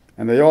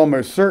 And they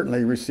almost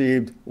certainly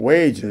received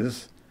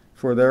wages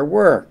for their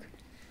work.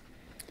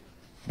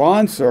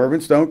 Bond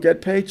servants don't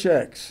get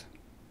paychecks.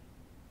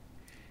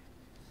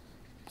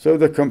 So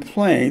the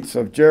complaints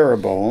of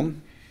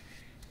Jeroboam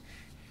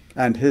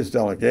and his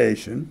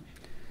delegation,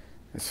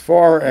 as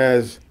far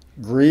as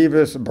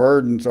grievous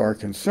burdens are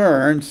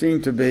concerned,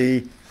 seem to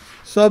be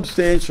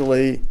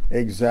substantially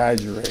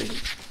exaggerated.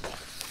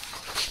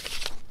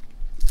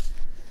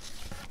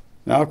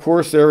 Now, of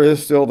course, there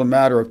is still the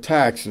matter of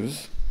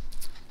taxes,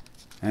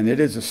 and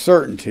it is a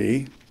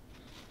certainty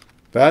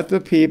that the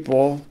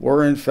people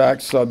were in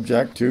fact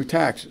subject to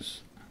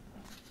taxes.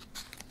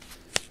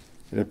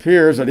 It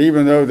appears that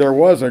even though there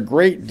was a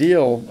great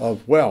deal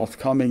of wealth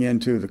coming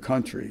into the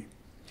country,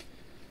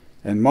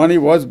 and money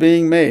was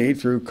being made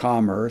through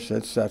commerce,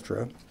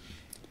 etc.,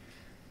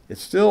 it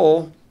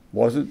still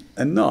wasn't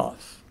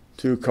enough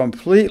to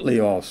completely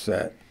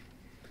offset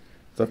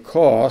the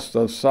cost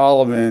of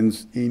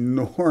Solomon's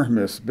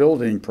enormous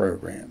building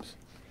programs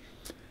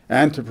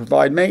and to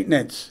provide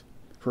maintenance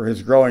for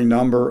his growing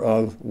number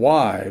of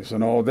wives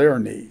and all their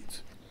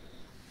needs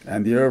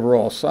and the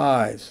overall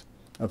size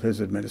of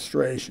his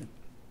administration.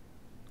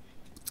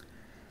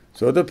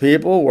 So the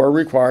people were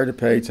required to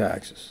pay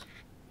taxes.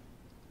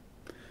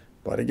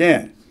 But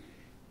again,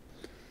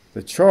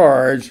 the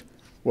charge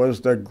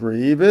was the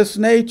grievous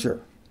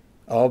nature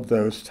of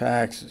those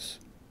taxes.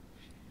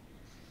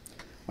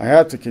 I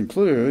have to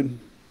conclude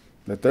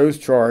that those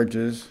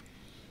charges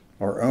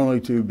are only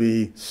to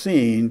be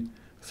seen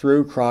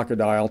through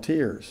crocodile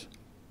tears.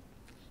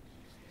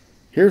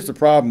 Here's the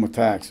problem with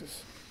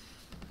taxes.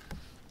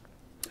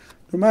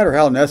 No matter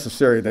how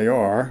necessary they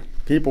are,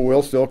 people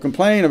will still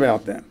complain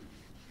about them.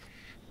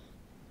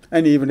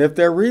 And even if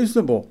they're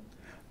reasonable,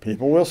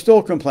 people will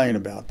still complain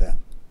about them.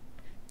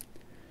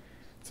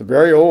 It's a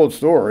very old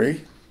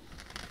story,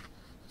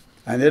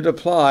 and it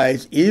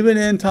applies even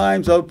in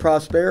times of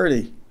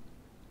prosperity.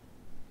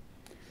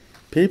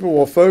 People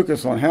will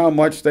focus on how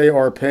much they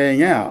are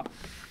paying out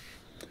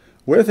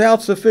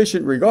without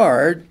sufficient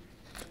regard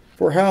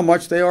for how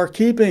much they are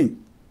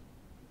keeping.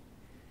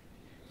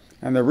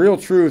 And the real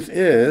truth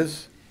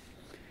is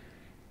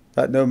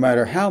that no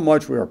matter how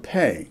much we are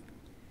paying,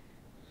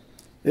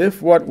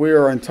 if what we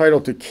are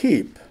entitled to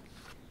keep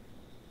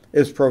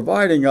is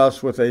providing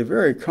us with a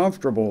very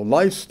comfortable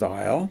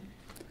lifestyle,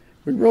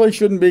 we really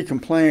shouldn't be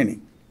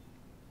complaining.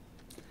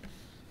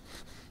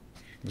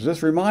 Does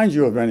this remind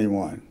you of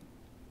anyone?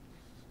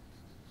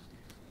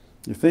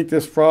 You think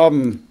this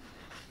problem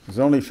is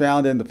only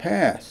found in the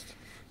past?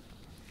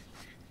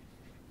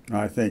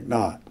 I think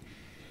not.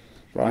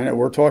 But I know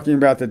we're talking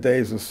about the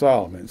days of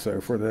Solomon,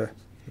 so for the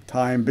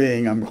time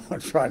being, I'm going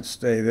to try to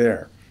stay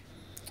there.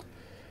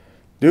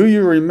 Do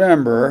you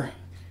remember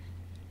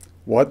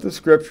what the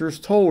scriptures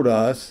told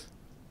us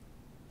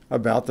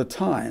about the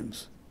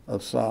times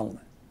of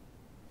Solomon?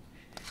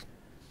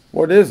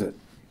 What is it?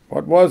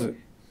 What was it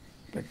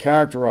that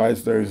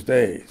characterized those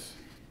days?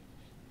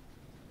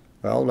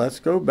 Well, let's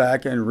go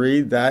back and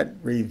read that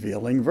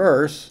revealing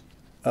verse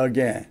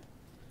again.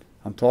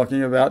 I'm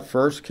talking about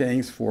 1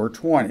 Kings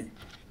 4:20.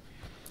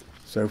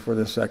 So for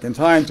the second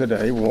time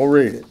today, we'll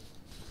read it.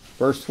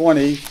 Verse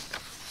 20,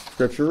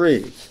 Scripture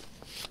reads,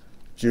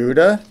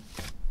 Judah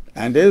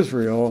and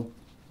Israel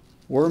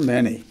were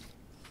many,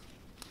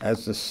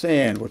 as the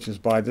sand which is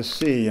by the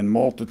sea in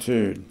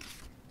multitude,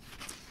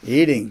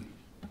 eating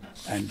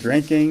and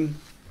drinking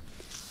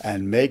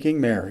and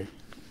making merry.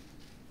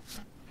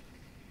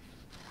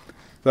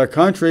 The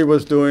country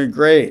was doing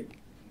great.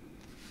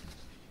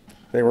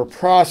 They were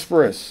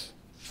prosperous.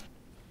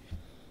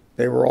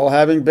 They were all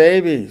having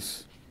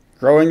babies,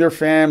 growing their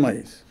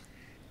families.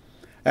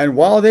 And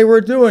while they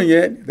were doing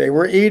it, they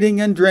were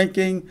eating and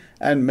drinking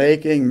and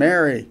making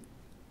merry.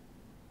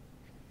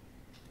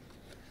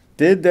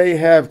 Did they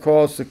have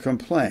cause to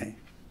complain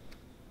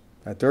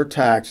that their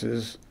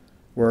taxes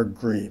were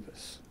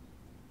grievous?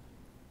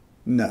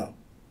 No.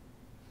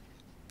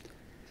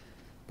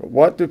 But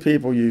what do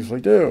people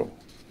usually do?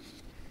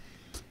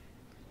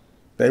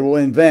 They will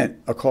invent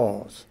a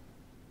cause.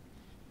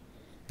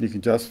 You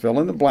can just fill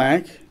in the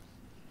blank.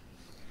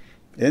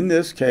 In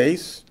this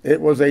case, it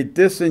was a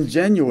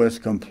disingenuous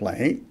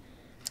complaint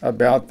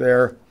about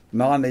their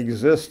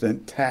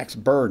non-existent tax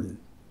burden.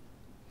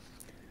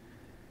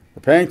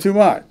 They're paying too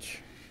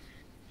much.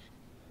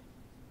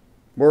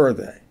 Were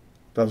they?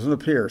 Doesn't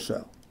appear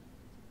so.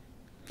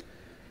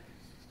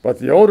 But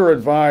the older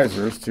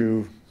advisors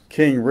to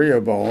King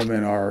Rehoboam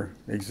in our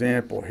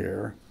example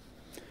here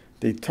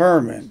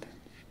determined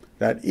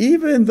that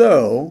even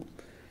though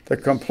the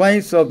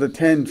complaints of the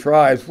 10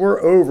 tribes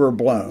were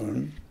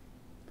overblown,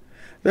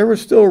 there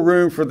was still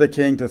room for the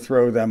king to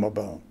throw them a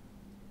bone.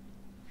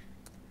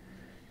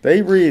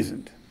 They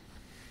reasoned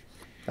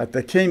that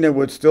the kingdom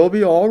would still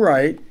be all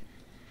right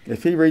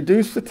if he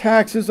reduced the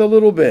taxes a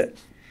little bit.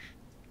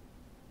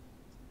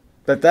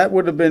 That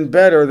would have been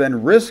better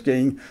than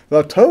risking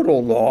the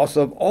total loss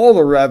of all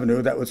the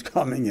revenue that was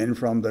coming in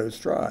from those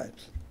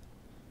tribes.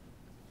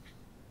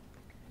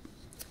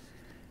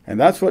 And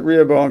that's what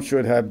Rehoboam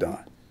should have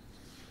done.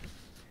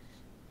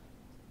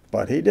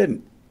 But he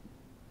didn't.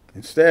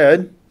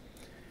 Instead,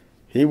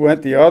 he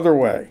went the other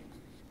way.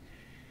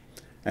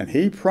 And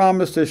he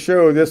promised to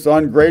show this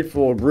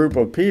ungrateful group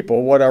of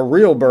people what a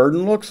real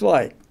burden looks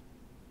like.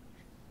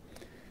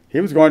 He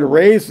was going to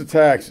raise the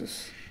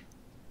taxes.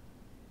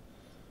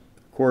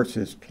 Of course,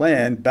 his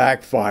plan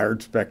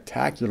backfired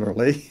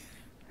spectacularly,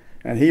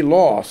 and he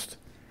lost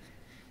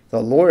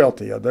the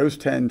loyalty of those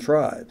 10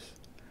 tribes,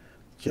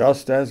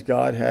 just as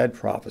God had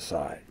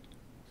prophesied.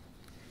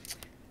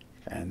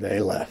 And they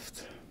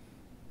left.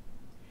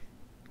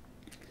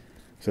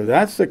 So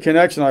that's the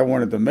connection I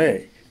wanted to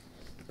make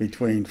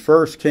between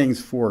 1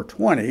 Kings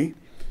 4:20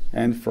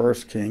 and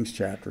 1 Kings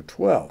chapter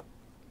 12.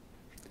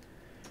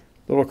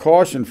 Little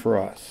caution for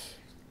us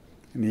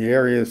in the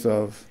areas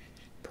of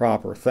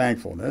proper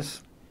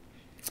thankfulness,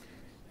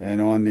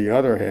 and on the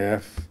other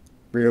half,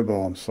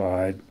 Rehoboam's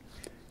side,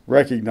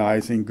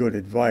 recognizing good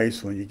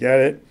advice when you get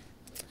it,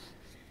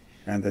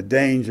 and the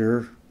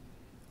danger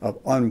of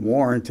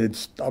unwarranted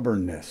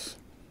stubbornness.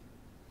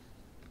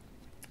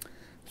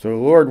 So,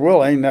 Lord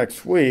willing,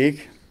 next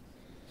week,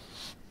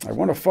 I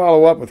want to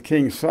follow up with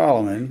King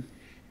Solomon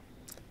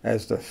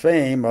as the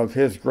fame of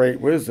his great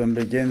wisdom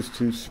begins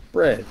to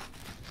spread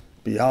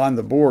beyond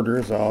the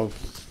borders of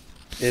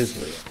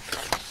Israel.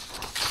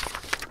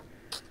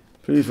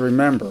 Please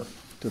remember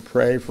to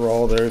pray for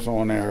all those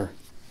on our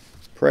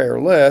prayer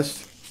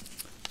list.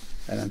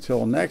 And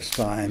until next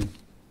time,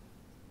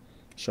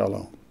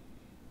 shalom.